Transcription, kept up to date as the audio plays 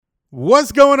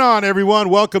What's going on, everyone?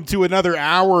 Welcome to another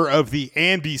hour of the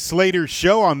Andy Slater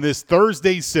Show on this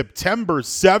Thursday, September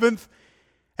 7th.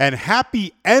 And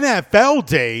happy NFL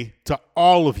Day to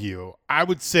all of you. I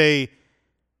would say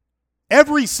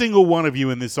every single one of you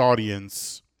in this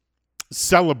audience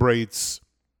celebrates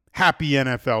Happy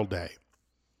NFL Day.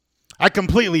 I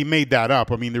completely made that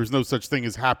up. I mean, there's no such thing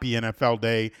as Happy NFL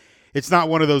Day. It's not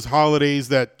one of those holidays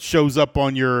that shows up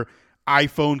on your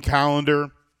iPhone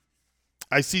calendar.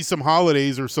 I see some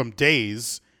holidays or some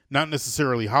days, not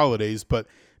necessarily holidays, but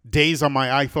days on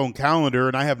my iPhone calendar,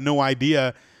 and I have no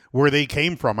idea where they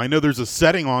came from. I know there's a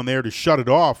setting on there to shut it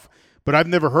off, but I've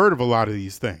never heard of a lot of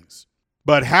these things.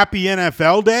 But Happy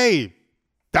NFL Day,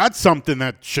 that's something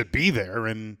that should be there,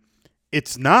 and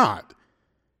it's not.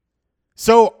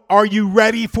 So are you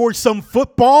ready for some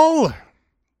football?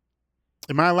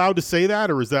 Am I allowed to say that,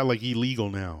 or is that like illegal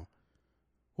now?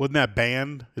 Wasn't that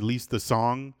banned, at least the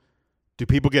song? Do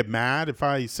people get mad if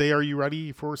I say, are you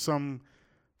ready for some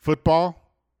football?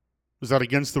 Is that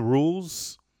against the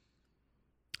rules?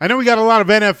 I know we got a lot of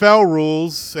NFL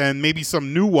rules and maybe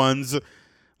some new ones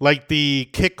like the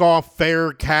kickoff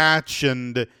fair catch,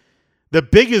 and the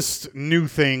biggest new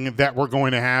thing that we're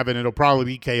going to have, and it'll probably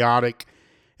be chaotic,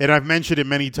 and I've mentioned it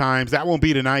many times, that won't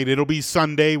be tonight. It'll be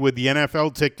Sunday with the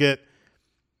NFL ticket.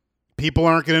 People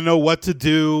aren't going to know what to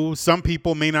do. Some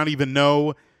people may not even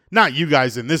know. Not you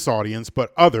guys in this audience,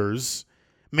 but others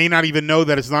may not even know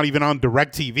that it's not even on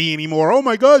DirecTV anymore. Oh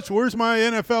my gosh, where's my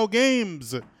NFL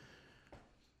games?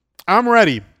 I'm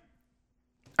ready.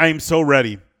 I am so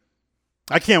ready.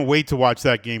 I can't wait to watch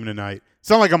that game tonight. It's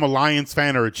not like I'm a Lions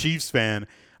fan or a Chiefs fan.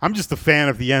 I'm just a fan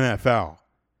of the NFL.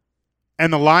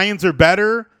 And the Lions are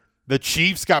better. The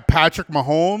Chiefs got Patrick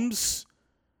Mahomes.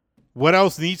 What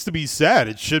else needs to be said?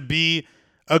 It should be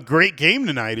a great game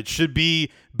tonight. It should be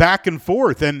back and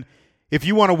forth. And if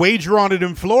you want to wager on it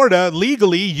in Florida,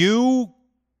 legally, you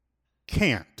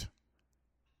can't.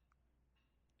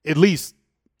 At least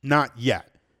not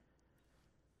yet.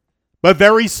 But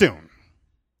very soon.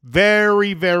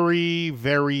 Very, very,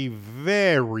 very,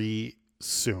 very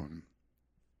soon.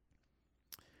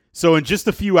 So in just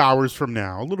a few hours from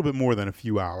now, a little bit more than a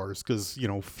few hours, because,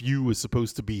 few is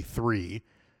supposed to be 3,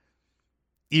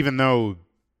 even though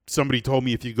somebody told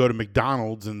me if you go to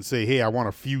McDonald's and say, hey, I want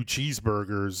a few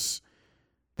cheeseburgers,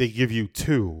 they give you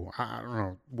 2. I don't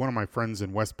know. One of my friends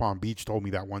in West Palm Beach told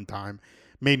me that one time.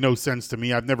 Made no sense to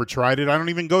me. I've never tried it. I don't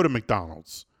even go to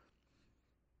McDonald's.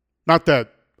 Not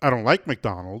that I don't like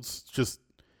McDonald's. Just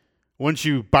once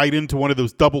you bite into one of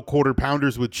those double quarter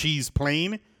pounders with cheese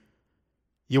plain,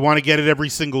 you want to get it every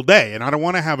single day. And I don't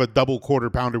want to have a double quarter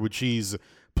pounder with cheese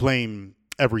plain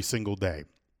every single day.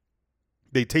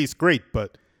 They taste great,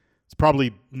 but it's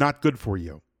probably not good for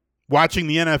you. Watching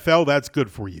the NFL, that's good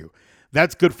for you.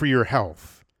 That's good for your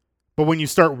health. But when you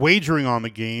start wagering on the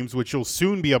games, which you'll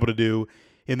soon be able to do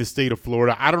in the state of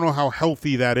Florida, I don't know how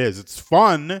healthy that is. It's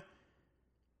fun.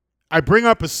 I bring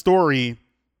up a story.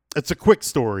 It's a quick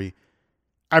story.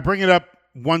 I bring it up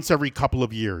once every couple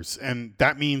of years, and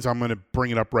that means I'm going to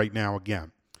bring it up right now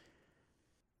again.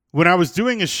 When I was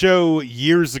doing a show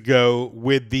years ago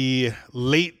with the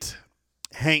late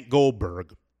Hank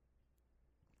Goldberg,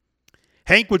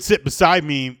 Hank would sit beside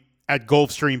me at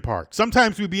Gulfstream Park.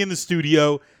 Sometimes we'd be in the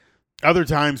studio. Other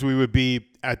times we would be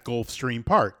at Gulfstream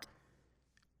Park.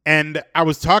 And I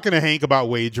was talking to Hank about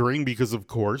wagering because, of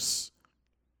course,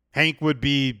 Hank would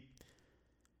be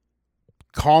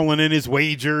calling in his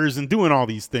wagers and doing all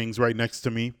these things right next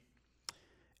to me.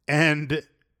 And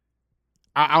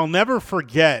I'll never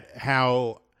forget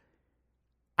how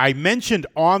I mentioned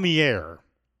on the air,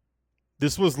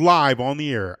 this was live on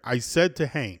the air, I said to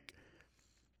Hank,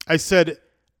 I said,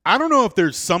 I don't know if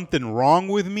there's something wrong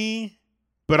with me,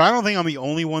 but I don't think I'm the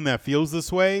only one that feels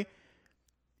this way.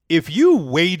 If you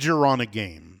wager on a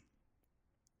game,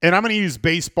 and I'm going to use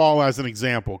baseball as an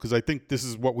example because I think this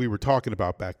is what we were talking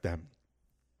about back then.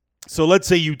 So let's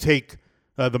say you take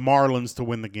the Marlins to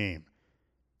win the game.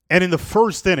 And in the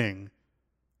first inning,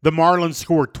 the Marlins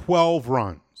scored 12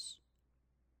 runs.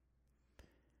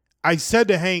 I said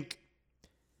to Hank,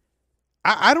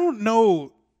 I don't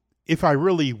know if I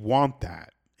really want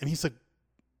that. And he's like,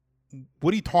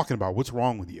 what are you talking about? What's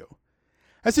wrong with you?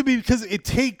 I said, because it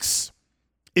takes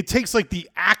like the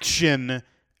action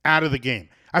out of the game.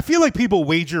 I feel like people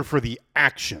wager for the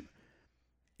action.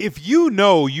 If you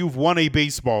know you've won a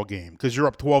baseball game because you're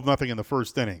up 12-0 in the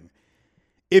first inning,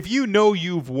 if you know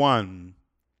you've won,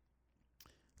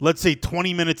 let's say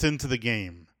 20 minutes into the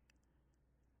game,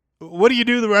 what do you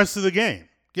do the rest of the game?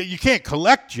 You can't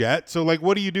collect yet, so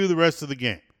what do you do the rest of the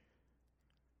game?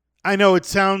 I know it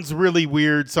sounds really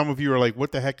weird. Some of you are like,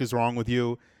 what the heck is wrong with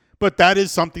you? But that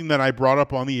is something that I brought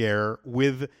up on the air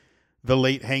with the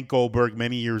late Hank Goldberg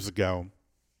many years ago.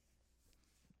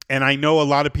 And I know a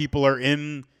lot of people are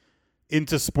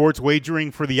into sports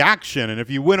wagering for the action. And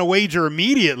if you win a wager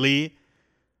immediately,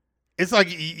 it's like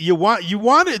you want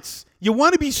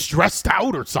to be stressed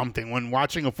out or something when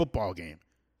watching a football game.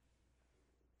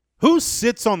 Who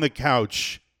sits on the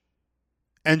couch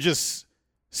and just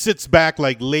sits back,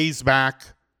 like lays back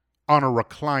on a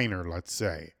recliner, let's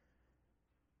say?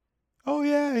 Oh,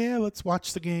 yeah, let's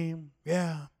watch the game.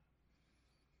 Yeah.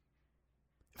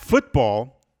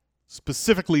 Football,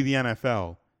 specifically the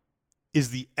NFL,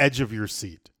 is the edge of your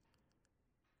seat.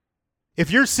 If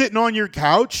you're sitting on your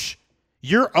couch,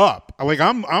 you're up. Like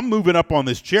I'm moving up on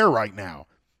this chair right now.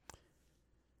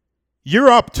 You're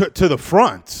up to the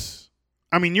front.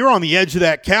 I mean, you're on the edge of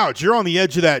that couch. You're on the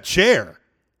edge of that chair.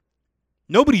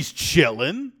 Nobody's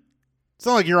chilling. It's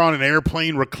not like you're on an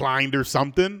airplane reclined or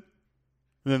something.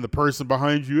 And then the person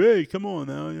behind you, hey, come on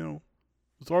now,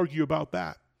 let's argue about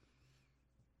that.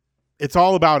 It's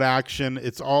all about action.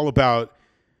 It's all about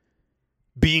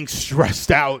being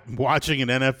stressed out watching an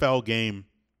NFL game.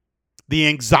 The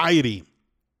anxiety.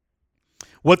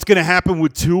 What's going to happen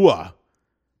with Tua?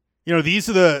 These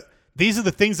are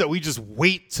the things that we just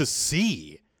wait to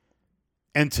see.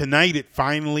 And tonight it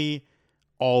finally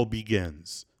all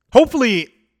begins. Hopefully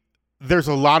there's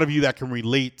a lot of you that can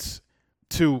relate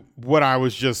to what I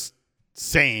was just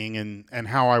saying and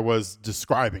how I was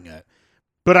describing it.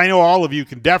 But I know all of you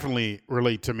can definitely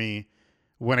relate to me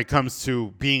when it comes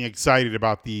to being excited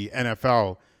about the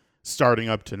NFL starting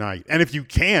up tonight. And if you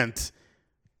can't,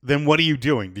 then what are you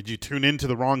doing? Did you tune into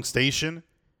the wrong station?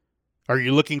 Are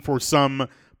you looking for some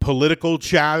political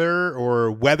chatter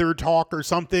or weather talk or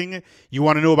something? You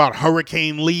want to know about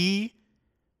Hurricane Lee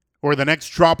or the next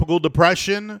tropical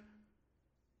depression?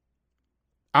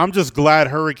 I'm just glad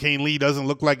Hurricane Lee doesn't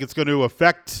look like it's going to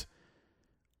affect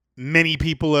many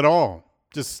people at all.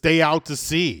 Just stay out to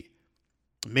sea.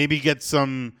 Maybe get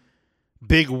some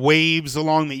big waves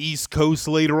along the East Coast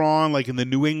later on, like in the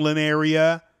New England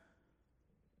area.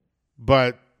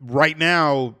 But right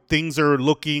now, things are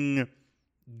looking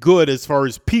good as far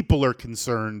as people are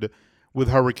concerned with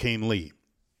Hurricane Lee.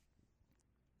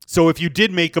 So if you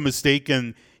did make a mistake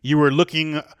and you were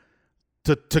looking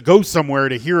to go somewhere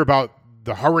to hear about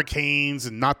the hurricanes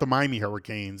and not the Miami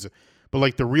Hurricanes, but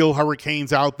like the real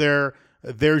hurricanes out there,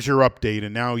 there's your update.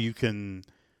 And now you can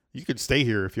stay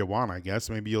here if you want, I guess.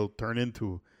 Maybe you'll turn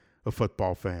into a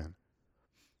football fan.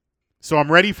 So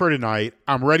I'm ready for tonight.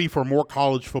 I'm ready for more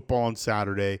college football on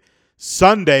Saturday.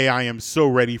 Sunday, I am so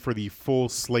ready for the full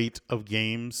slate of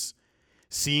games,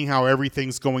 seeing how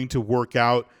everything's going to work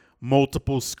out.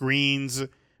 Multiple screens,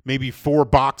 maybe 4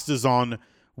 boxes on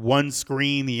one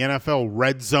screen. The NFL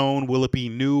Red Zone, will it be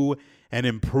new and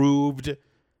improved?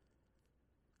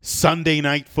 Sunday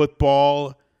night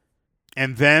football.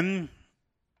 And then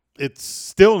it's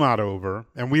still not over,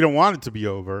 and we don't want it to be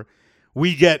over.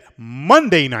 We get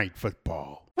Monday night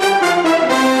football.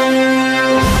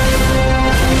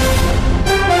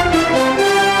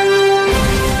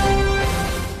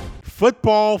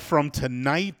 Football from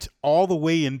tonight all the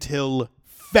way until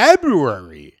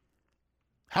February.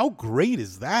 How great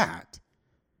is that?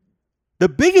 The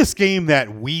biggest game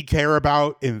that we care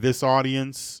about in this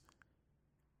audience,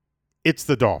 it's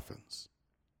the Dolphins.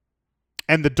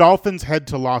 And the Dolphins head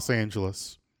to Los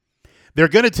Angeles. They're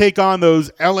going to take on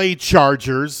those LA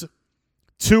Chargers.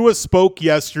 Tua spoke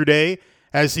yesterday,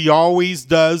 as he always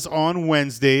does on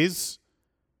Wednesdays.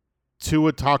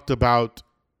 Tua talked about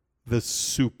the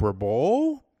Super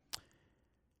Bowl.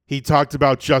 He talked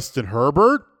about Justin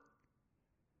Herbert.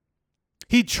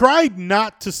 He tried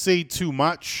not to say too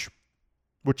much,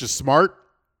 which is smart.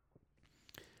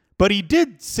 But he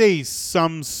did say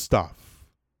some stuff.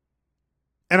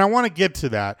 And I want to get to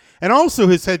that. And also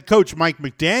his head coach, Mike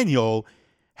McDaniel,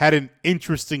 had an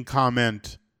interesting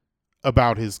comment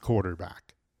about his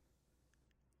quarterback.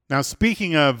 Now,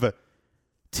 speaking of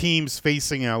teams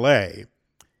facing LA,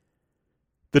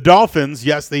 the Dolphins,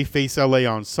 yes, they face LA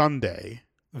on Sunday.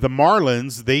 The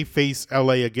Marlins, they face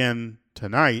LA again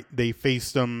tonight. They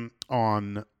faced them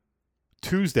on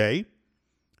Tuesday.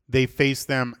 They faced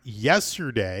them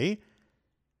yesterday,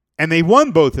 and they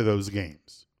won both of those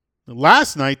games.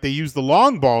 Last night, they used the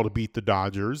long ball to beat the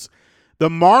Dodgers. The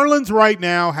Marlins right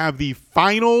now have the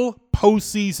final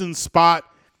postseason spot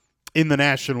in the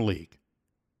National League,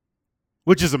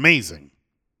 which is amazing.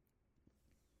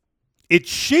 It's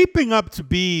shaping up to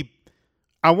be,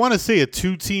 I want to say, a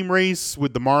 2-team race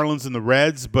with the Marlins and the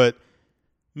Reds, but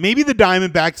maybe the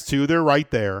Diamondbacks too. They're right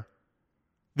there.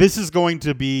 This is going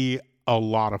to be a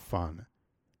lot of fun.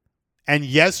 And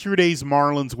yesterday's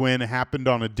Marlins win happened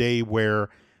on a day where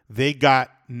they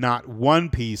got not one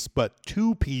piece, but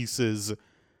two pieces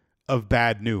of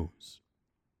bad news.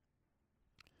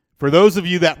 For those of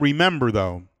you that remember,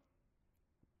 though,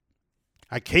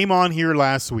 I came on here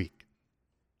last week.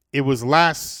 It was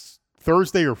last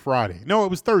Thursday or Friday. No, it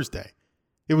was Thursday.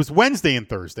 It was Wednesday and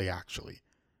Thursday, actually.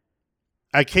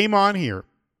 I came on here.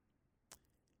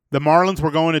 The Marlins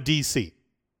were going to D.C.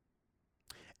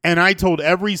 And I told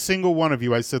every single one of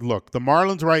you, I said, look, the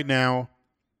Marlins right now,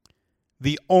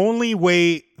 the only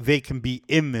way they can be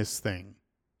in this thing,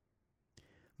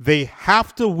 they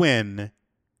have to win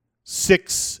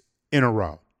 6 in a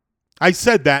row. I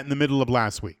said that in the middle of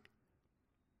last week.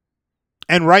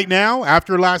 And right now,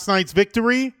 after last night's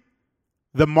victory,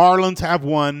 the Marlins have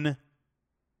won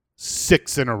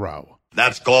 6 in a row.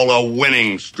 That's called a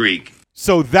winning streak.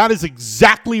 So that is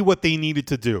exactly what they needed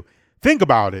to do. Think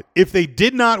about it. If they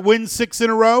did not win 6 in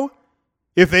a row,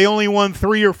 if they only won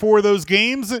 3 or 4 of those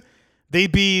games,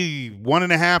 they'd be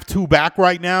 1.5, 2 back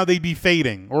right now. They'd be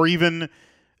fading, or even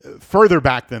further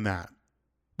back than that.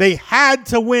 They had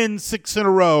to win 6 in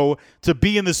a row to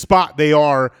be in the spot they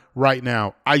are right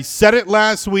now. I said it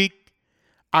last week.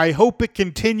 I hope it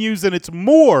continues and it's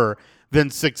more than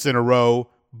 6 in a row,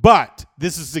 but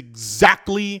this is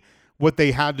exactly what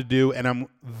they had to do, and I'm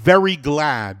very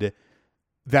glad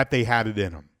that they had it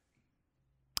in them.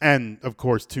 And, of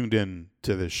course, tuned in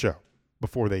to this show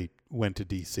before they went to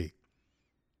D.C.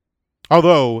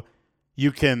 Although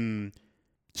you can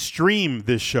stream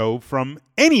this show from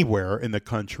anywhere in the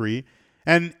country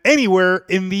and anywhere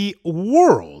in the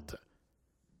world,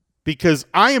 because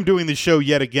I am doing the show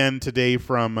yet again today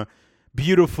from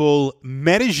beautiful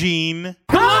Medellin,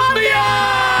 Colombia!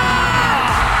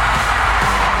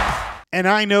 And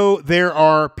I know there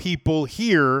are people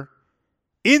here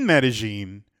in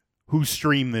Medellin who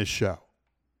stream this show.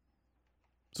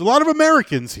 There's a lot of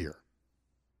Americans here.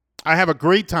 I have a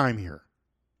great time here.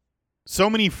 So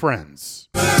many friends.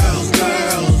 Girls.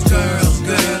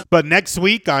 But next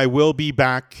week, I will be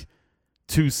back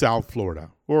to South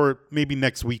Florida. Or maybe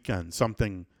next weekend,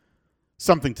 something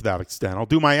to that extent. I'll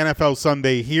do my NFL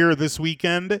Sunday here this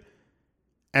weekend.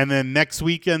 And then next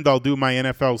weekend, I'll do my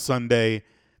NFL Sunday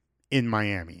in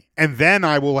Miami. And then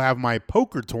I will have my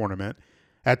poker tournament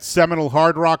at Seminole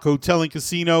Hard Rock Hotel and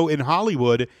Casino in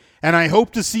Hollywood. And I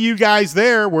hope to see you guys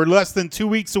there. We're less than 2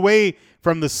 weeks away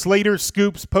from the Slater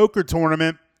Scoops Poker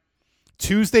Tournament.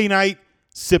 Tuesday night,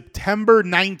 September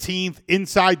 19th,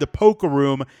 inside the poker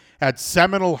room at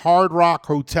Seminole Hard Rock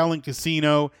Hotel and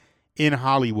Casino in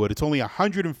Hollywood. It's only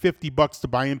 $150 to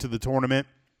buy into the tournament.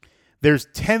 There's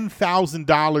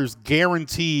 $10,000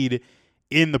 guaranteed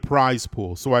in the prize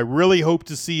pool. So I really hope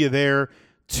to see you there.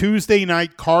 Tuesday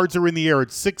night, cards are in the air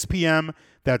at 6 p.m.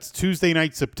 That's Tuesday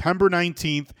night, September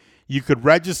 19th. You could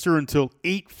register until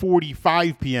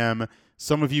 8:45 p.m.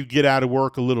 Some of you get out of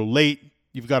work a little late.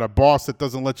 You've got a boss that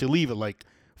doesn't let you leave at like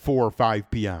 4 or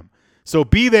 5 p.m. So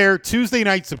be there Tuesday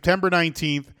night, September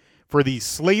 19th for the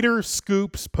Slater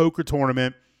Scoops Poker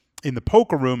Tournament in the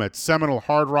poker room at Seminole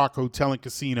Hard Rock Hotel and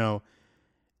Casino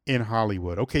in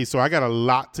Hollywood. Okay, so I got a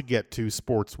lot to get to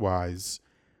sports-wise.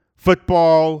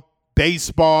 Football,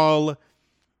 baseball.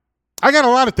 I got a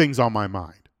lot of things on my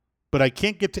mind, but I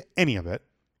can't get to any of it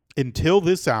until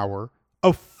this hour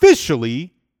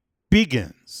officially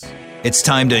begins. It's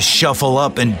time to shuffle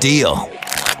up and deal.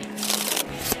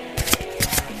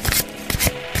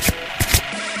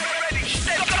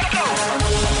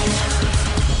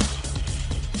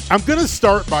 I'm going to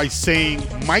start by saying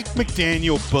Mike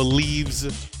McDaniel believes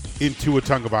in Tua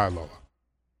Tagovailoa.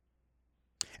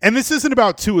 And this isn't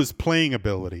about Tua's playing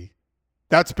ability.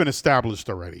 That's been established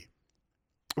already.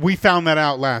 We found that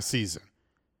out last season.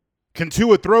 Can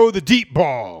Tua throw the deep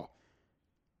ball?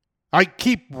 I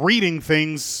keep reading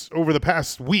things over the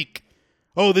past week.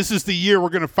 Oh, this is the year we're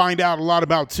going to find out a lot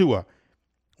about Tua.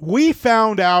 We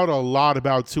found out a lot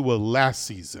about Tua last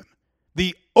season.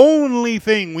 The only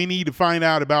thing we need to find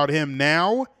out about him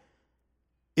now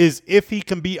is if he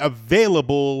can be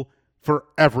available for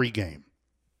every game.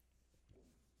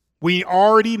 We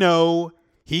already know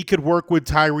he could work with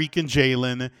Tyreek and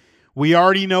Jalen. We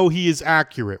already know he is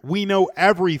accurate. We know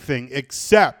everything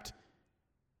except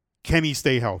can he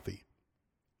stay healthy?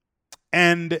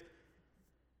 And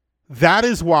that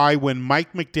is why when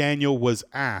Mike McDaniel was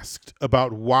asked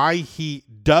about why he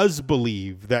does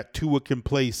believe that Tua can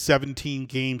play 17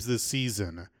 games this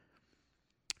season,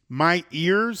 my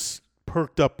ears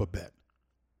perked up a bit.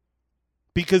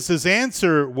 Because his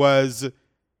answer was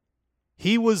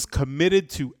he was committed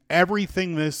to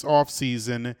everything this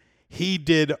offseason. He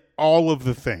did all of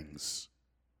the things.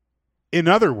 In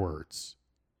other words,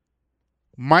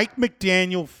 Mike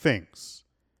McDaniel thinks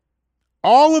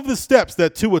all of the steps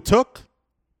that Tua took,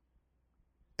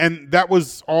 and that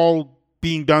was all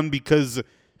being done because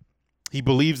he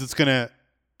believes it's going to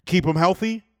keep him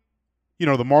healthy. You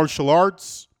know, the martial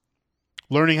arts,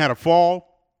 learning how to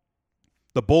fall,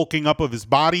 the bulking up of his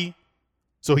body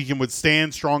so he can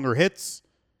withstand stronger hits.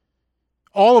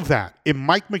 All of that, in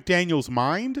Mike McDaniel's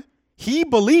mind, he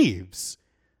believes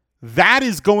that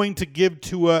is going to give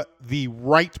Tua the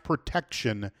right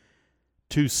protection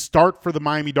to start for the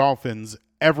Miami Dolphins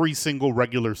every single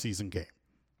regular season game.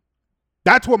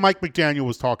 That's what Mike McDaniel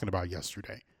was talking about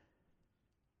yesterday.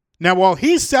 Now, while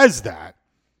he says that,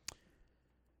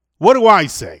 what do I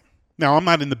say? Now, I'm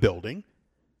not in the building.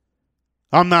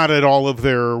 I'm not at all of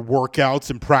their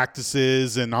workouts and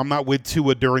practices, and I'm not with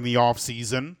Tua during the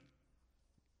offseason.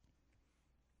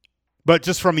 But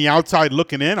just from the outside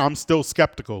looking in, I'm still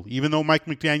skeptical. Even though Mike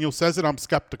McDaniel says it, I'm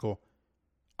skeptical.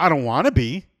 I don't want to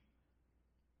be.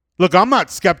 Look, I'm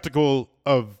not skeptical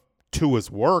of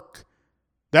Tua's work.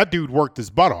 That dude worked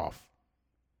his butt off.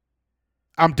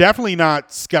 I'm definitely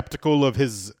not skeptical of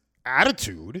his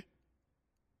attitude.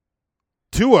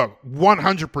 Tua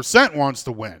 100% wants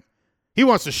to win. He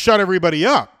wants to shut everybody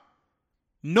up.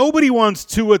 Nobody wants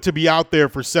Tua to be out there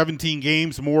for 17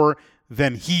 games more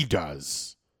than he does.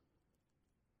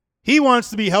 He wants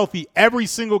to be healthy every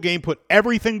single game, put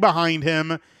everything behind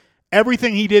him,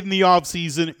 everything he did in the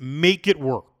offseason, make it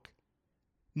work.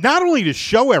 Not only to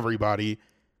show everybody,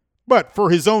 but for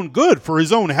his own good, for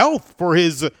his own health, for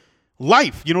his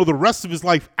life, you know, the rest of his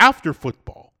life after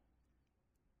football.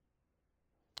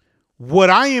 What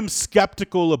I am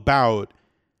skeptical about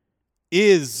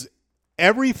is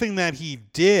everything that he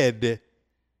did,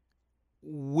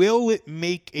 will it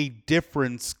make a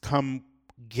difference come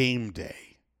game day?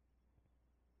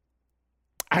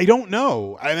 I don't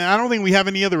know. I don't think we have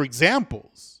any other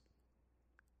examples.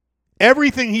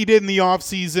 Everything he did in the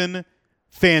offseason,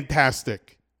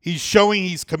 fantastic. He's showing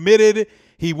he's committed.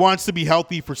 He wants to be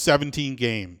healthy for 17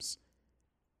 games.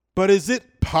 But is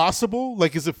it possible?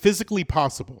 Like, is it physically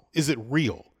possible? Is it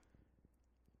real?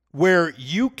 Where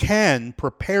you can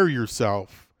prepare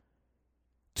yourself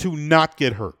to not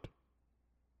get hurt.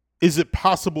 Is it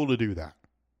possible to do that?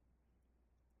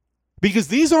 Because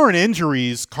these aren't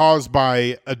injuries caused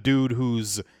by a dude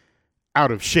who's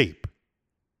out of shape.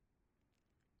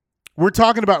 We're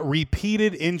talking about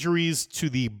repeated injuries to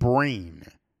the brain.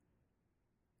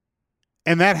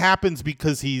 And that happens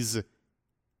because he's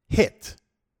hit.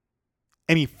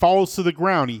 And he falls to the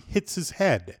ground. He hits his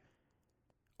head.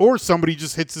 Or somebody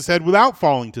just hits his head without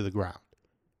falling to the ground.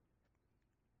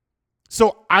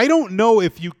 So I don't know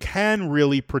if you can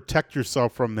really protect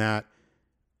yourself from that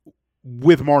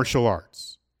with martial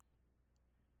arts.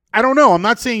 I don't know. I'm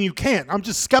not saying you can't. I'm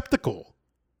just skeptical.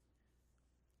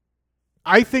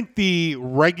 I think the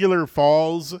regular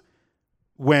falls,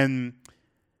 when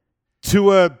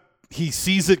Tua, he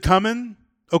sees it coming,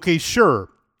 okay, sure.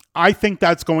 I think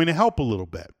that's going to help a little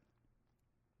bit.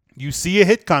 You see a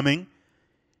hit coming.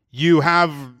 You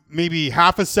have maybe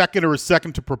half a second or a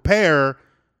second to prepare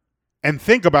and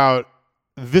think about,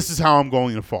 this is how I'm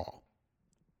going to fall.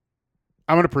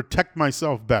 I'm going to protect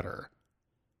myself better.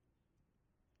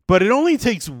 But it only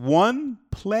takes one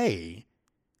play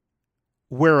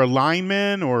where a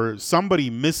lineman or somebody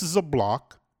misses a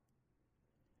block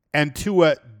and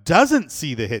Tua doesn't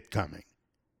see the hit coming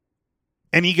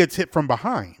and he gets hit from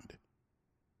behind.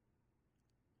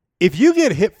 If you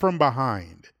get hit from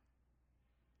behind,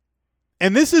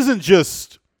 and this isn't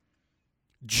just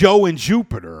Joe and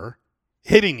Jupiter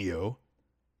hitting you,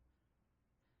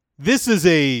 this is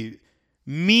a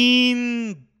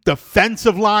mean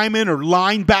defensive lineman or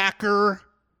linebacker.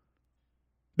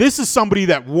 This is somebody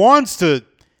that wants to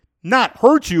not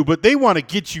hurt you, but they want to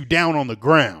get you down on the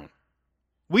ground.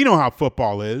 We know how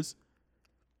football is.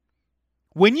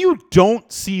 When you don't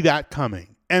see that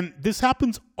coming, and this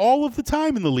happens all of the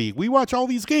time in the league. We watch all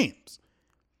these games.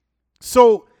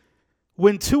 So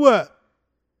when Tua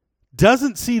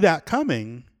doesn't see that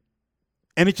coming,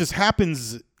 and it just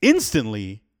happens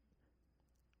instantly,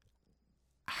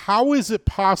 how is it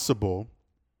possible?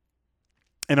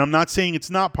 And I'm not saying it's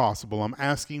not possible. I'm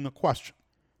asking the question.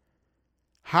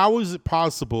 How is it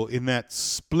possible in that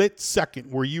split second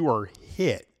where you are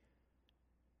hit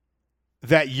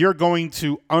that you're going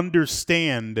to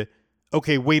understand,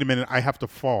 okay, wait a minute, I have to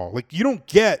fall? Like, you don't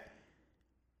get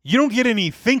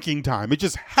any thinking time. It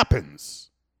just happens.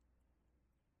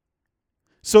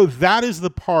 So that is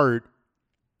the part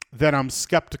that I'm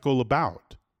skeptical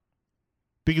about.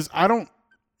 Because I don't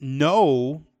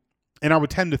know, and I would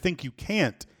tend to think you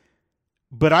can't,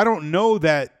 but I don't know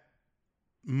that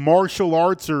martial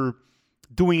arts or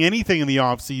doing anything in the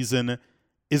offseason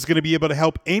is going to be able to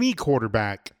help any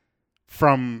quarterback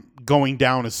from going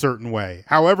down a certain way.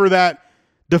 However, that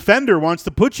defender wants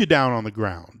to put you down on the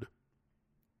ground.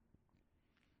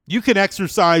 You can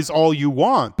exercise all you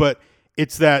want, but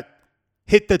it's that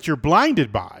hit that you're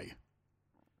blinded by.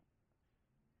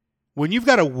 When you've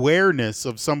got awareness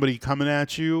of somebody coming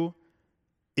at you,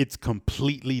 it's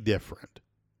completely different.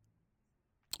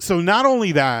 So not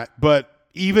only that, but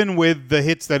even with the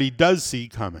hits that he does see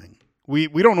coming, we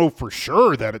don't know for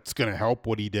sure that it's going to help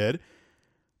what he did.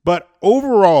 But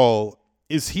overall,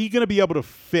 is he going to be able to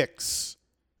fix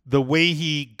the way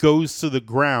he goes to the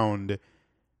ground?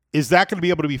 Is that going to be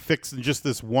able to be fixed in just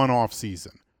this one off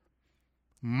season?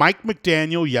 Mike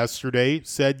McDaniel yesterday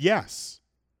said yes.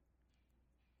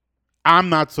 I'm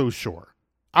not so sure.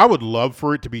 I would love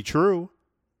for it to be true.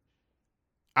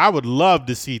 I would love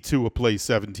to see Tua play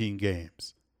 17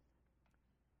 games.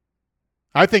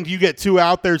 I think you get Tua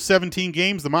out there 17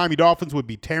 games, the Miami Dolphins would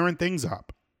be tearing things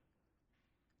up.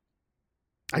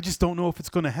 I just don't know if it's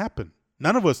going to happen.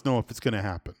 None of us know if it's going to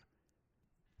happen.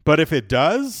 But if it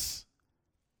does,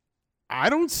 I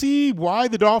don't see why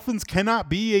the Dolphins cannot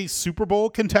be a Super Bowl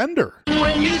contender.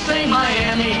 When you say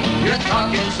Miami, you're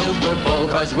talking Super Bowl,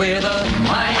 'cause we're the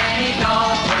Miami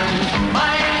Dolphins.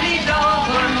 Miami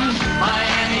Dolphins.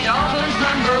 Miami Dolphins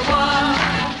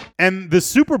 #1. And the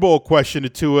Super Bowl question to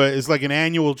Tua is like an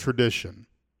annual tradition.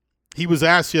 He was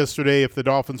asked yesterday if the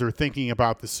Dolphins are thinking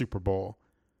about the Super Bowl.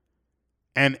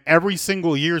 And every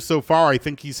single year so far, I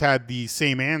think he's had the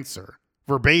same answer,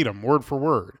 verbatim, word for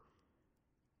word.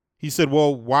 He said,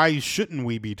 well, why shouldn't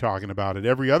we be talking about it?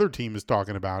 Every other team is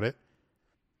talking about it.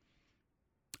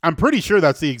 I'm pretty sure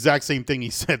that's the exact same thing he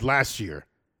said last year.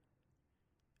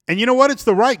 And you know what? It's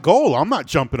the right goal. I'm not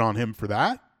jumping on him for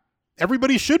that.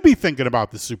 Everybody should be thinking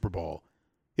about the Super Bowl.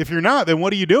 If you're not, then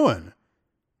what are you doing?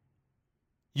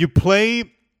 You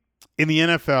play in the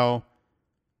NFL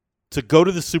to go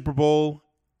to the Super Bowl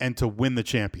and to win the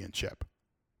championship.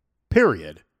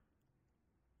 Period.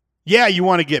 Yeah, you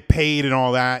want to get paid and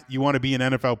all that. You want to be an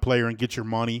NFL player and get your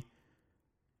money.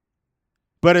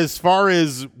 But as far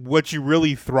as what you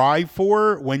really thrive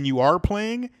for when you are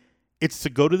playing, it's to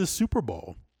go to the Super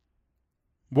Bowl.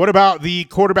 What about the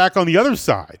quarterback on the other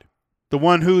side? The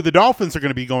one who the Dolphins are going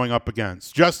to be going up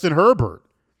against, Justin Herbert.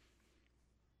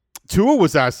 Tua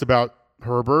was asked about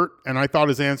Herbert, and I thought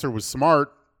his answer was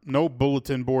smart. No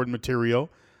bulletin board material.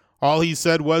 All he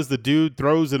said was the dude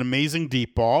throws an amazing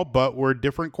deep ball, but we're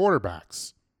different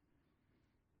quarterbacks.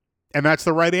 And that's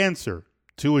the right answer.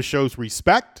 Tua shows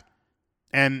respect,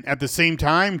 and at the same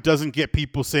time doesn't get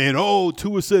people saying, oh,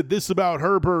 Tua said this about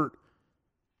Herbert.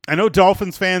 I know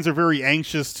Dolphins fans are very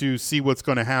anxious to see what's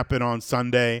going to happen on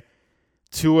Sunday.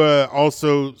 Tua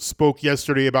also spoke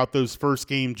yesterday about those first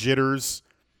game jitters.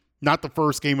 Not the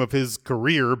first game of his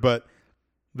career, but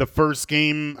the first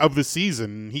game of the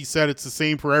season. He said it's the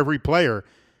same for every player.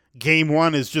 Game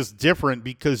one is just different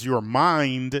because your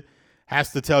mind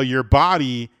has to tell your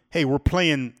body, hey, we're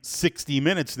playing 60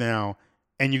 minutes now,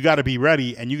 and you got to be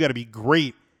ready, and you got to be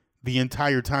great the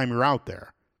entire time you're out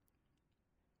there.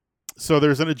 So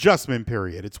there's an adjustment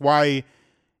period. It's why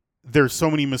there's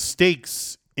so many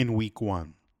mistakes in week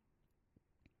one.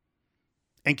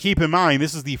 And keep in mind,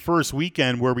 this is the first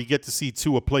weekend where we get to see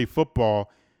Tua play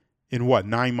football in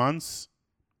 9 months?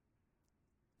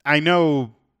 I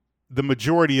know the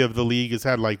majority of the league has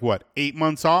had 8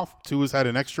 months off. Tua's had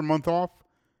an extra month off.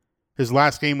 His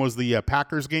last game was the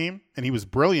Packers game, and he was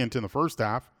brilliant in the first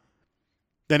half.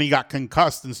 Then he got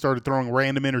concussed and started throwing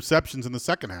random interceptions in the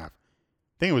second half.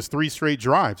 I think it was 3 straight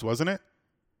drives, wasn't it?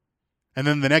 And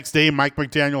then the next day, Mike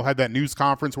McDaniel had that news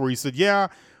conference where he said, yeah,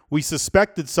 we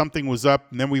suspected something was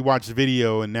up, and then we watched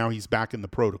video, and now he's back in the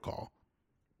protocol.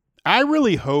 I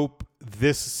really hope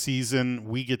this season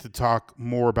we get to talk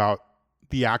more about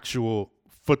the actual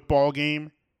football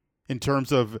game in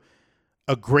terms of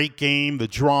a great game, the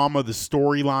drama, the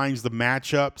storylines, the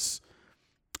matchups,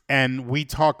 and we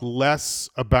talk less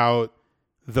about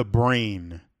the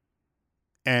brain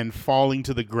and falling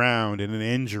to the ground and an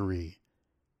injury.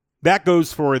 That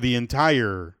goes for the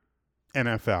entire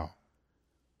NFL,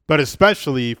 but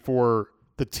especially for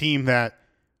the team that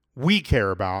we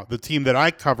care about, the team that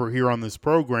I cover here on this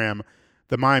program,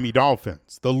 the Miami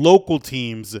Dolphins, the local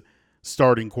team's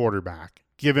starting quarterback,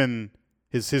 given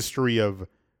his history of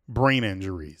brain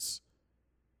injuries.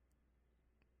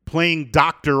 Playing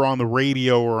doctor on the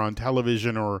radio or on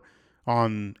television or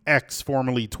on X,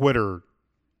 formerly Twitter,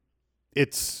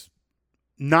 it's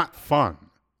not fun.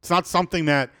 It's not something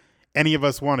that any of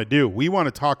us want to do. We want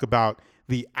to talk about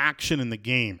the action in the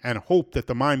game and hope that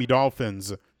the Miami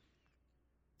Dolphins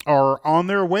are on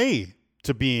their way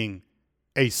to being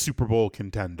a Super Bowl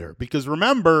contender. Because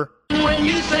remember, When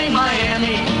you say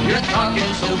Miami, you're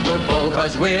talking Super Bowl,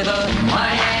 'cause we're the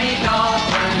Miami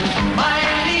Dolphins.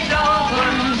 Miami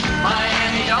Dolphins.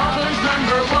 Miami Dolphins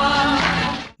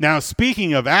 #1. now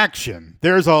speaking of action,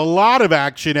 there's a lot of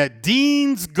action at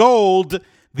Dean's Gold,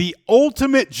 the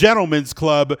ultimate gentleman's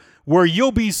club, where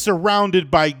you'll be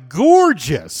surrounded by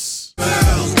gorgeous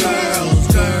girls.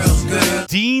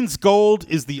 Dean's Gold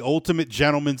is the ultimate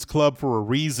gentleman's club for a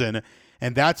reason.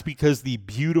 And that's because the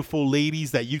beautiful ladies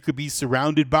that you could be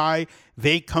surrounded by,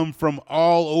 they come from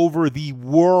all over the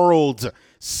world.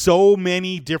 So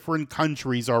many different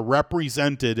countries are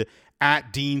represented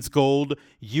at Dean's Gold.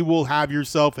 You will have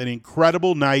yourself an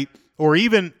incredible night or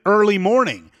even early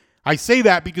morning. I say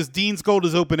that because Dean's Gold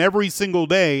is open every single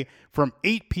day from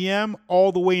 8 p.m.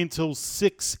 all the way until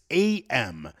 6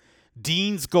 a.m.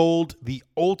 Dean's Gold, the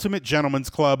ultimate gentleman's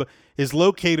club, is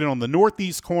located on the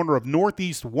northeast corner of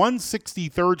Northeast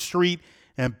 163rd Street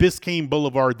and Biscayne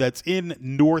Boulevard. That's in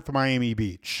North Miami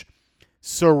Beach.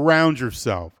 Surround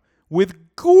yourself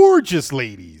with gorgeous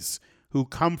ladies who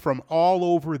come from all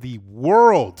over the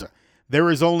world. There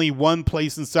is only one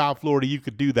place in South Florida you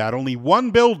could do that, only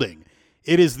one building.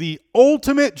 It is the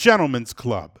ultimate gentleman's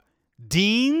club,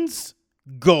 Dean's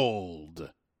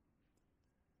Gold.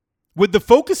 With the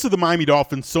focus of the Miami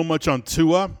Dolphins so much on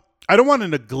Tua, I don't want to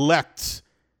neglect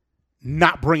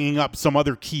not bringing up some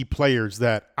other key players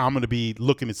that I'm going to be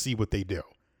looking to see what they do.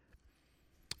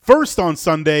 First on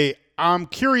Sunday, I'm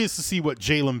curious to see what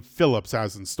Jaelan Phillips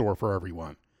has in store for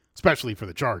everyone, especially for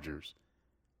the Chargers.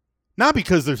 Not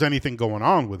because there's anything going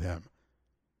on with him,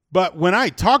 but when I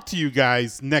talk to you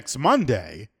guys next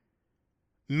Monday,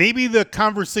 maybe the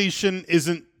conversation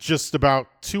isn't just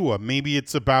about Tua. Maybe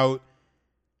it's about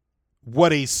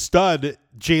what a stud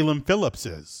Jaelan Phillips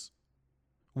is.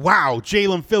 Wow,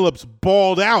 Jaelan Phillips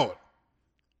balled out.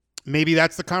 Maybe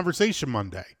that's the conversation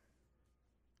Monday.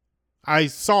 I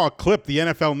saw a clip. The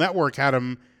NFL Network had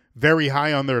him very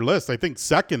high on their list. I think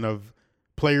second of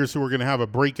players who are going to have a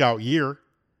breakout year.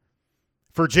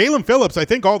 For Jaelan Phillips, I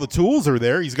think all the tools are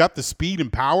there. He's got the speed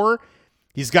and power.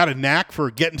 He's got a knack for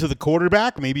getting to the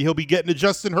quarterback. Maybe he'll be getting to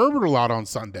Justin Herbert a lot on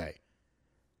Sunday.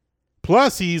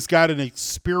 Plus, he's got an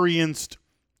experienced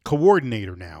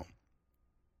coordinator now.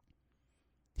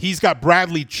 He's got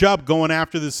Bradley Chubb going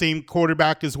after the same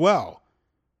quarterback as well.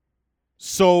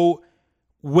 So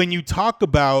when you talk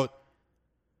about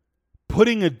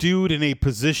putting a dude in a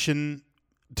position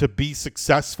to be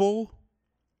successful,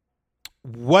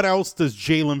 what else does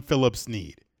Jaelan Phillips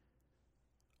need?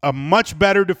 A much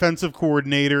better defensive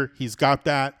coordinator. He's got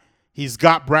that. He's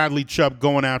got Bradley Chubb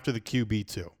going after the QB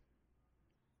too.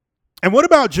 And what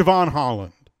about Jevon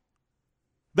Holland?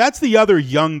 That's the other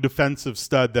young defensive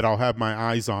stud that I'll have my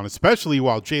eyes on, especially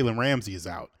while Jalen Ramsey is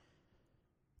out.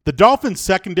 The Dolphins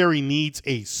secondary needs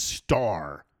a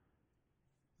star.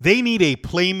 They need a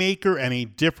playmaker and a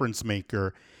difference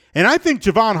maker. And I think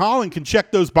Jevon Holland can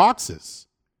check those boxes.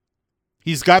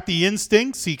 He's got the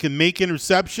instincts. He can make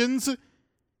interceptions.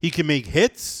 He can make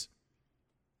hits.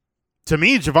 To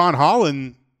me, Jevon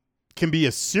Holland can be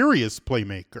a serious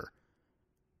playmaker.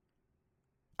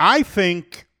 I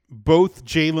think both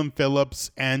Jaelan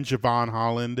Phillips and Jevon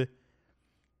Holland,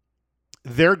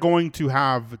 they're going to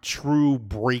have true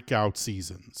breakout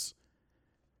seasons.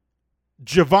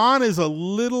 Jevon is a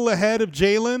little ahead of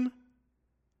Jaelan,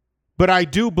 but I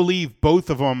do believe both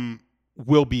of them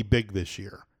will be big this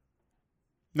year.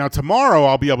 Now, tomorrow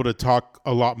I'll be able to talk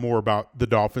a lot more about the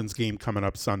Dolphins game coming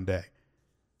up Sunday.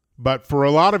 But for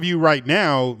a lot of you right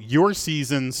now, your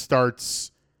season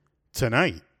starts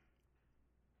tonight.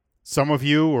 Some of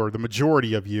you, or the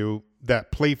majority of you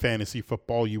that play fantasy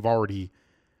football, you've already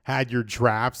had your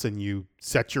drafts and you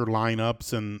set your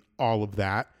lineups and all of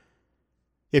that.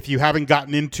 If you haven't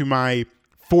gotten into my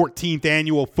 14th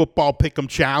annual Football Pick'em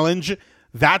Challenge,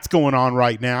 that's going on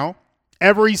right now.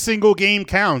 Every single game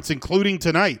counts, including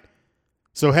tonight.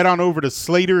 So head on over to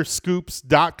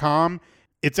SlaterScoops.com.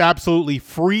 It's absolutely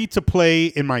free to play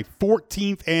in my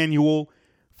 14th annual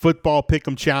Football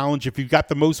Pick'em Challenge. If you've got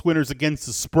the most winners against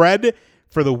the spread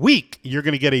for the week, you're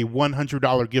going to get a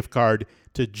 $100 gift card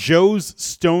to Joe's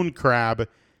Stone Crab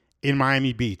in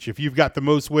Miami Beach. If you've got the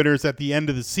most winners at the end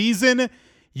of the season,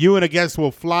 you and a guest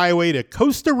will fly away to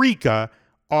Costa Rica,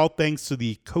 all thanks to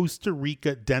the Costa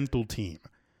Rica dental team.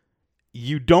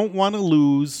 You don't want to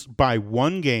lose by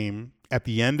one game at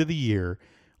the end of the year,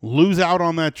 lose out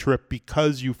on that trip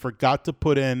because you forgot to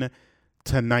put in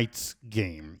tonight's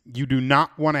game. You do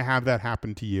not want to have that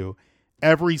happen to you.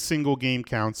 Every single game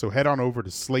counts, so head on over to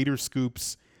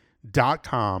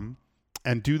SlaterScoops.com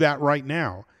and do that right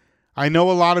now. I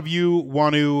know a lot of you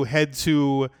want to head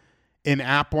to an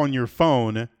app on your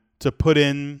phone to put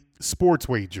in sports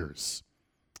wagers.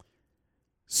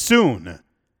 Soon,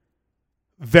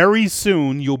 very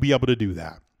soon, you'll be able to do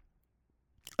that.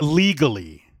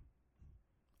 Legally.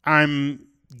 I'm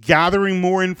gathering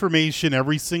more information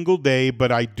every single day,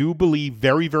 but I do believe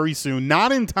very, very soon,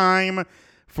 not in time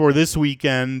for this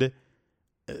weekend,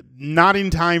 not in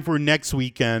time for next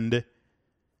weekend,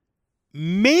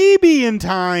 maybe in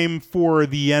time for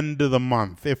the end of the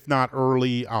month, if not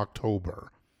early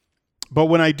October. But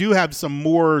when I do have some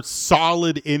more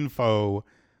solid info,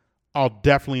 I'll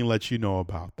definitely let you know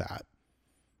about that.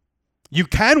 You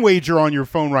can wager on your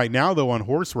phone right now, though, on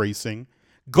horse racing.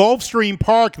 Gulfstream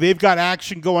Park, they've got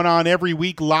action going on every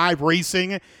week, live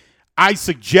racing. I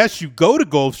suggest you go to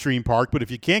Gulfstream Park, but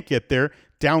if you can't get there,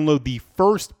 download the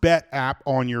First Bet app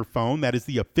on your phone. That is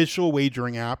the official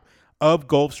wagering app of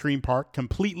Gulfstream Park,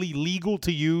 completely legal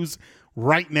to use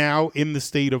right now in the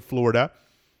state of Florida.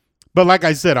 But like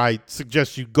I said, I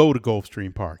suggest you go to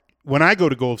Gulfstream Park. When I go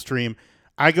to Gulfstream,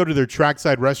 I go to their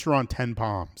trackside restaurant, 10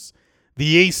 Palms.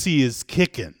 The AC is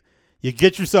kicking. You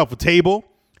get yourself a table,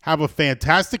 have a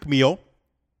fantastic meal,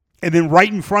 and then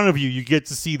right in front of you, you get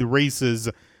to see the races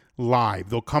live.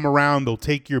 They'll come around, they'll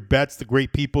take your bets, the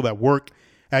great people that work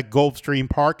at Gulfstream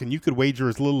Park, and you could wager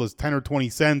as little as 10 or 20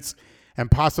 cents and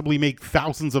possibly make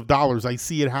thousands of dollars. I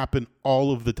see it happen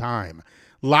all of the time.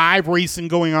 Live racing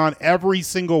going on every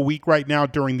single week right now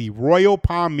during the Royal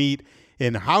Palm Meet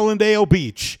in Hallandale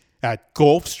Beach at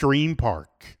Gulfstream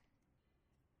Park.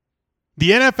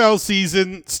 The NFL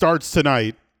season starts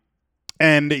tonight,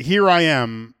 and here I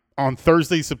am on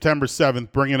Thursday, September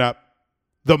 7th, bringing up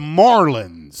the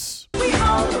Marlins. We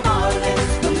are the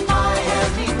Marlins, the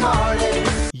Miami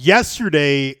Marlins.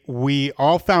 Yesterday, we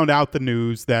all found out the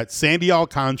news that Sandy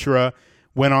Alcantara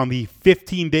went on the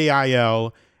 15-day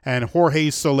IL and Jorge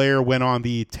Soler went on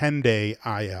the 10-day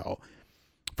IL.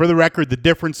 For the record, the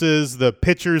difference is the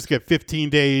pitchers get 15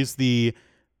 days, the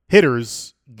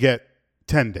hitters get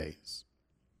 10 days.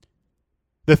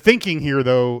 The thinking here,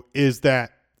 though, is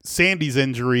that Sandy's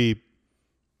injury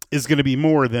is going to be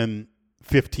more than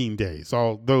 15 days,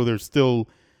 although there's still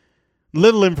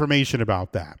little information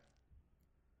about that.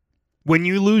 When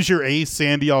you lose your ace,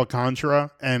 Sandy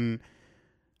Alcantara, and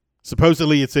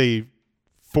supposedly it's a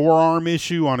forearm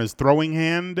issue on his throwing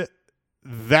hand,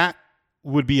 that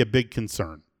would be a big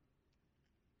concern.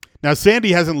 Now,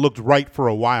 Sandy hasn't looked right for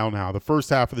a while now. The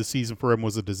first half of the season for him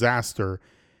was a disaster,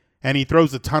 and he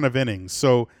throws a ton of innings.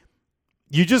 So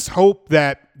you just hope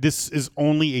that this is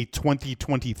only a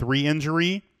 2023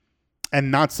 injury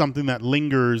and not something that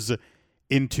lingers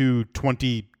into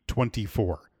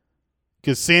 2024.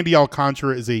 Because Sandy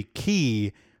Alcantara is a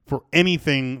key for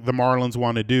anything the Marlins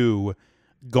want to do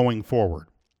going forward.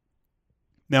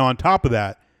 Now, on top of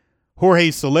that,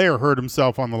 Jorge Soler hurt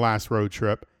himself on the last road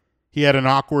trip. He had an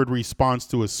awkward response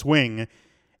to a swing.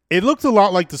 It looked a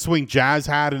lot like the swing Jazz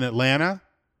had in Atlanta.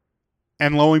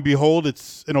 And lo and behold,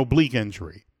 it's an oblique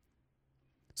injury.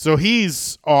 So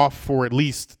he's off for at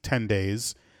least 10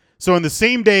 days. So in the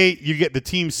same day, you get the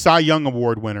team's Cy Young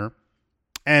Award winner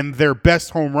and their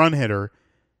best home run hitter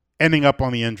ending up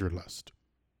on the injured list.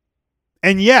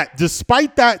 And yet,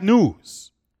 despite that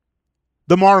news,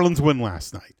 the Marlins win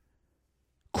last night,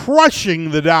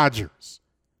 crushing the Dodgers.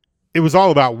 It was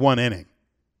all about one inning,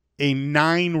 a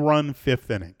 9-run fifth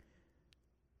inning.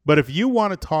 But if you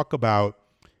want to talk about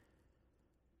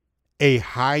a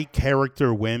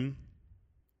high-character win,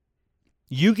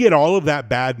 you get all of that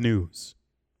bad news.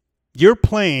 You're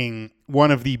playing one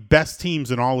of the best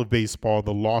teams in all of baseball,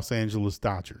 the Los Angeles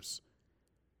Dodgers.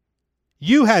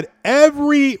 You had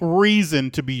every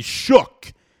reason to be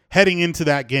shook heading into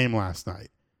that game last night.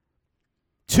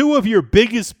 Two of your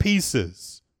biggest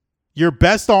pieces, your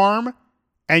best arm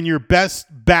and your best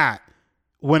bat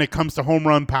when it comes to home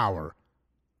run power,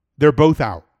 they're both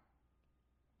out.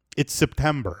 It's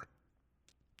September.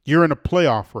 You're in a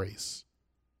playoff race.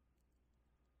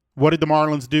 What did the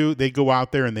Marlins do? They go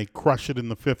out there and they crush it in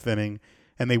the fifth inning,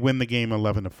 and they win the game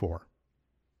 11-4.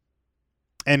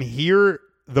 And here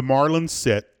the Marlins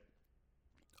sit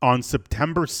on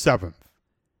September 7th.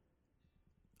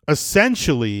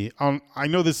 Essentially, I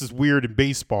know this is weird in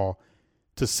baseball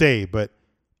to say, but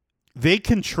they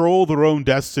control their own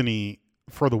destiny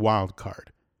for the wild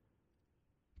card.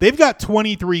 They've got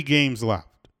 23 games left.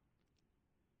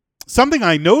 Something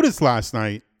I noticed last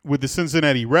night with the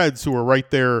Cincinnati Reds, who are right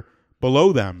there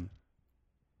below them,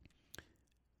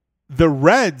 the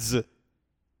Reds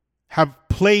have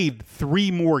played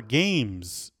 3 more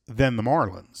games than the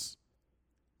Marlins.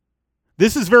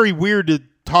 This is very weird to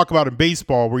talk about in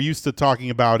baseball. We're used to talking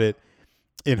about it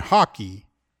in hockey.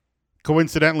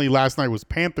 Coincidentally, last night was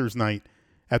Panthers night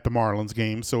at the Marlins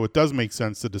game, so it does make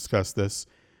sense to discuss this.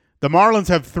 The Marlins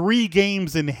have 3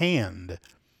 games in hand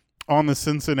on the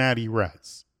Cincinnati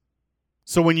Reds.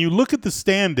 So when you look at the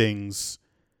standings,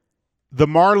 the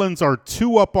Marlins are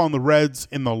 2 up on the Reds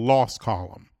in the loss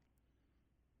column.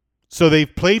 So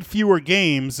they've played fewer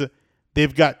games.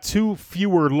 They've got 2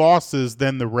 fewer losses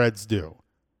than the Reds do.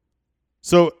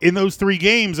 So in those 3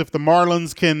 games, if the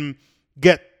Marlins can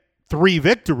get 3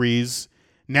 victories,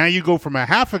 now you go from a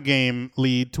half a game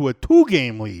lead to a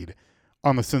 2-game lead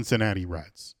on the Cincinnati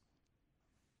Reds.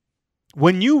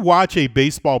 When you watch a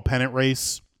baseball pennant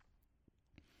race,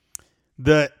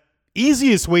 the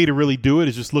easiest way to really do it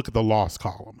is just look at the loss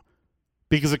column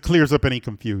because it clears up any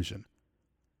confusion.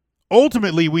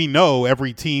 Ultimately, we know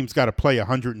every team's got to play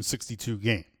 162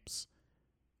 games.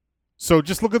 So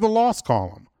just look at the loss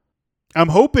column. I'm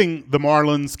hoping the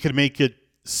Marlins can make it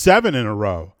 7 in a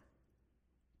row.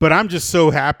 But I'm just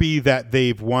so happy that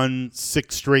they've won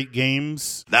 6 straight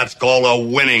games. That's called a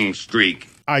winning streak.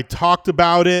 I talked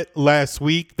about it last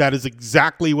week. That is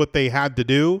exactly what they had to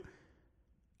do.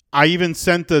 I even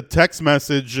sent a text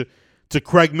message to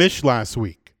Craig Mish last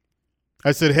week.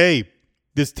 I said, hey,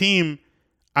 this team,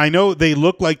 I know they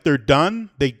look like they're done.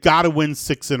 They got to win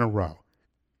 6 in a row.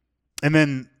 And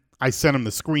then I sent him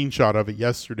the screenshot of it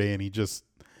yesterday, and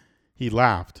he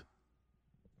laughed.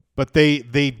 But they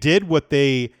did what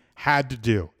they had to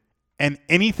do. And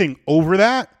anything over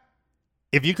that,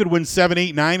 if you could win 7,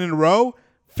 8, 9 in a row,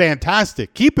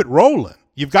 fantastic. Keep it rolling.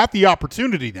 You've got the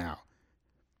opportunity now.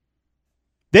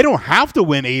 They don't have to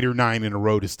win 8 or 9 in a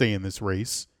row to stay in this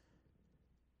race.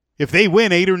 If they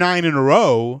win 8 or 9 in a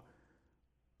row,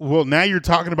 well, now you're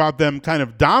talking about them kind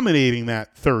of dominating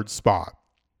that 3rd spot.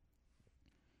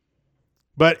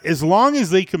 But as long as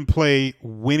they can play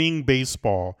winning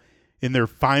baseball in their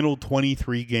final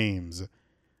 23 games,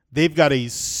 they've got a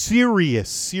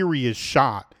serious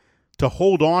shot to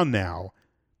hold on now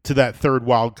to that 3rd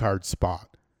wild card spot.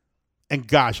 And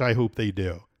gosh, I hope they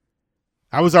do.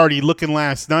 I was already looking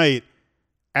last night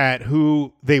at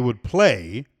who they would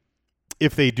play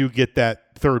if they do get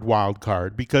that 3rd wild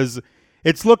card, because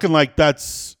it's looking like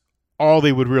that's all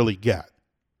they would really get.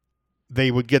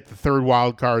 They would get the 3rd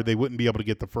wild card. They wouldn't be able to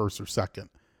get the 1st or 2nd.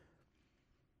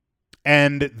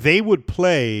 And they would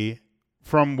play,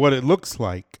 from what it looks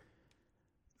like,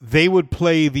 they would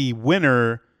play the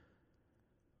winner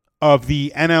of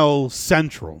the NL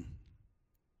Central.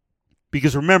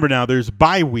 Because remember now, there's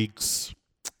bye weeks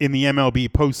in the MLB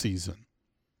postseason.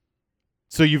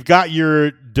 So you've got your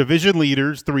division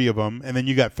leaders, 3 of them, and then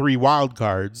you got 3 wild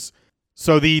cards.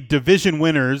 So the division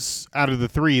winners out of the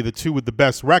 3, the 2 with the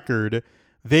best record,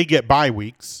 they get bye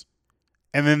weeks.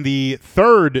 And then the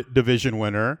 3rd division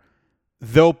winner,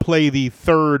 they'll play the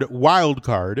 3rd wild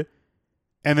card.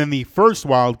 And then the 1st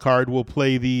wild card will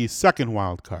play the 2nd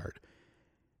wild card.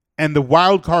 And the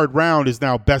wild card round is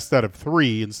now best out of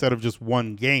 3 instead of just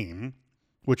 1 game,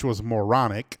 which was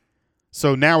moronic.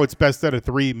 So now it's best out of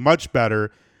 3, much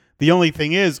better. The only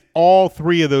thing is, all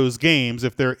 3 of those games,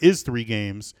 if there is 3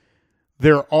 games,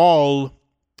 they're all,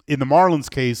 in the Marlins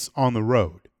case, on the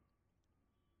road.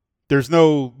 There's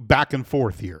no back and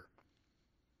forth here.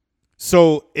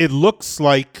 So it looks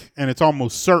like, and it's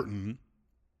almost certain,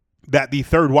 that the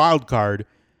 3rd wild card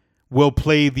will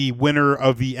play the winner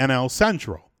of the NL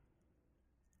Central.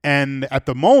 And at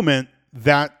the moment,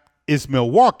 that is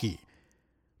Milwaukee.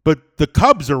 But the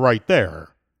Cubs are right there.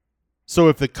 So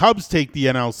if the Cubs take the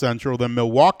NL Central, then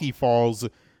Milwaukee falls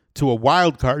to a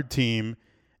wild card team,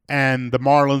 and the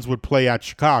Marlins would play at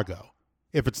Chicago.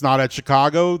 If it's not at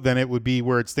Chicago, then it would be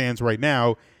where it stands right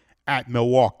now, at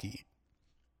Milwaukee.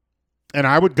 And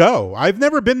I would go. I've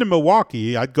never been to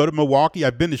Milwaukee. I'd go to Milwaukee.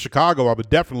 I've been to Chicago. I would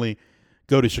definitely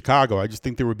go to Chicago. I just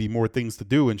think there would be more things to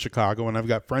do in Chicago, and I've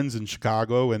got friends in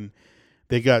Chicago, and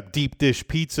they got deep dish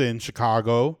pizza in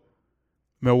Chicago.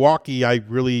 Milwaukee, I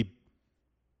really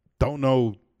don't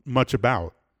know much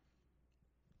about,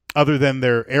 other than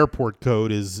their airport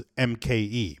code is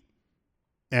MKE.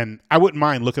 And I wouldn't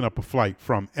mind looking up a flight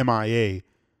from MIA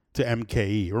to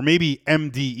MKE, or maybe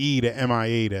MDE to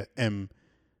MIA to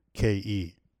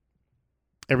MKE.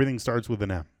 Everything starts with an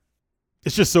M.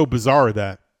 It's just so bizarre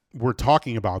that we're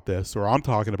talking about this, or I'm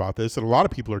talking about this, and a lot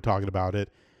of people are talking about it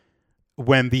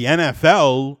when the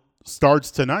NFL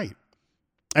starts tonight.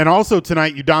 And also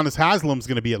tonight, Udonis Haslem's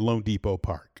going to be at Lone Depot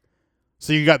Park.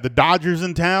 So you got the Dodgers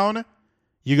in town.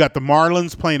 You got the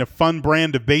Marlins playing a fun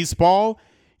brand of baseball.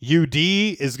 UD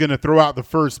is going to throw out the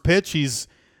first pitch. He's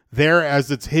there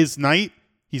as it's his night.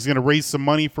 He's going to raise some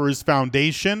money for his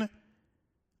foundation.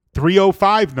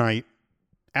 3:05 night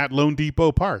at Lone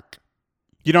Depot Park.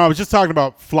 You know, I was just talking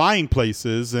about flying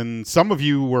places, and some of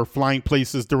you were flying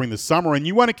places during the summer, and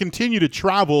you want to continue to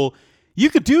travel. You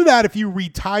could do that if you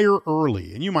retire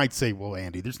early. And you might say, well,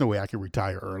 Andy, there's no way I can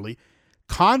retire early.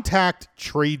 Contact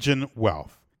Trajan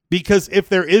Wealth. Because if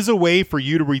there is a way for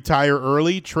you to retire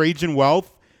early, Trajan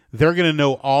Wealth, they're going to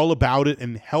know all about it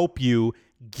and help you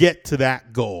get to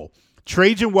that goal.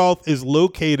 Trajan Wealth is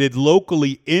located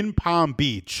locally in Palm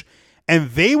Beach, and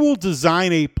they will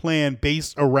design a plan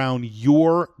based around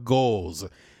your goals.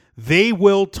 They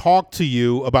will talk to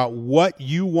you about what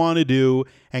you want to do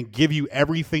and give you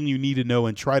everything you need to know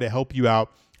and try to help you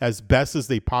out as best as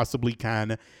they possibly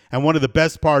can. And one of the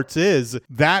best parts is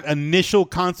that initial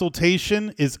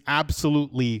consultation is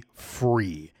absolutely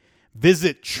free.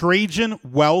 Visit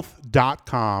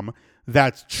TrajanWealth.com.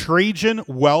 That's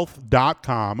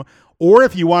TrajanWealth.com. Or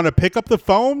if you want to pick up the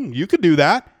phone, you could do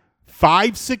that.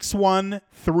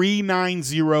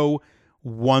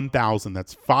 561-390-1000.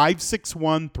 That's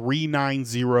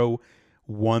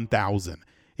 561-390-1000.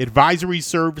 Advisory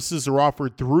services are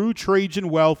offered through Trajan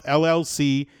Wealth,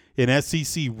 LLC, an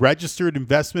SEC registered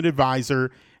investment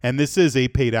advisor, and this is a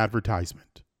paid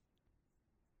advertisement.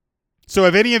 So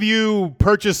have any of you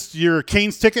purchased your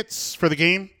Canes tickets for the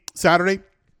game Saturday?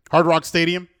 Hard Rock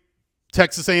Stadium,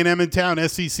 Texas A&M in town,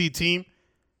 SEC team,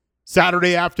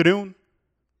 Saturday afternoon.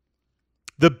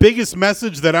 The biggest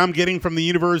message that I'm getting from the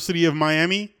University of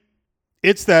Miami,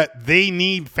 it's that they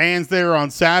need fans there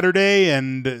on Saturday,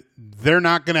 and they're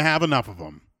not going to have enough of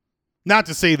them. Not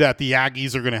to say that the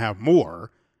Aggies are going to have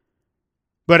more,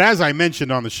 but as I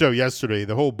mentioned on the show yesterday,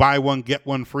 the whole buy one, get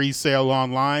one free sale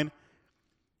online,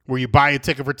 where you buy a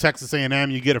ticket for Texas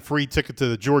A&M, you get a free ticket to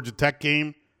the Georgia Tech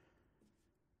game.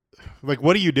 Like,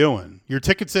 what are you doing? Your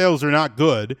ticket sales are not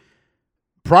good.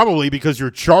 Probably because you're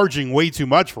charging way too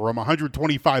much for them,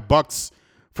 $125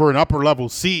 for an upper-level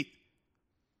seat.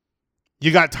 You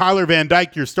got Tyler Van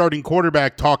Dyke, your starting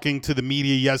quarterback, talking to the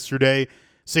media yesterday,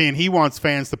 saying he wants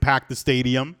fans to pack the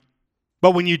stadium.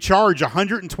 But when you charge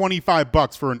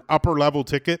 $125 for an upper-level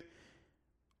ticket,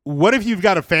 what if you've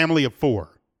got a family of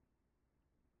four?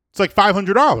 It's like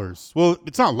 $500. Well,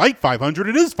 it's not like $500.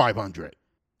 It is $500.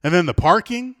 And then the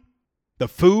parking, the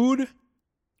food.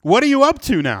 What are you up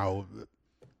to now?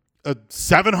 A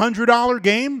 $700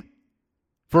 game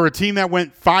for a team that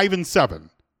went 5-7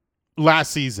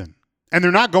 last season. And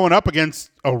they're not going up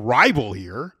against a rival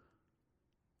here.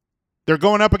 They're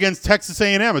going up against Texas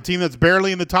A&M, a team that's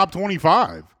barely in the top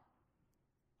 25.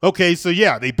 Okay, so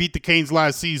yeah, they beat the Canes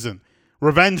last season.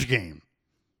 Revenge game.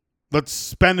 Let's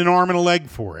spend an arm and a leg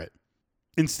for it.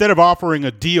 Instead of offering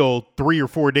a deal 3 or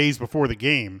 4 days before the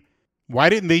game, why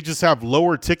didn't they just have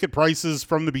lower ticket prices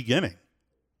from the beginning?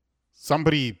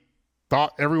 Somebody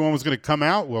thought everyone was going to come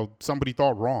out. Well, somebody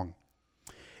thought wrong.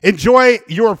 Enjoy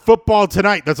your football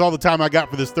tonight. That's all the time I got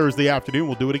for this Thursday afternoon.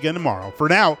 We'll do it again tomorrow. For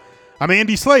now, I'm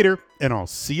Andy Slater, and I'll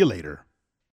see you later.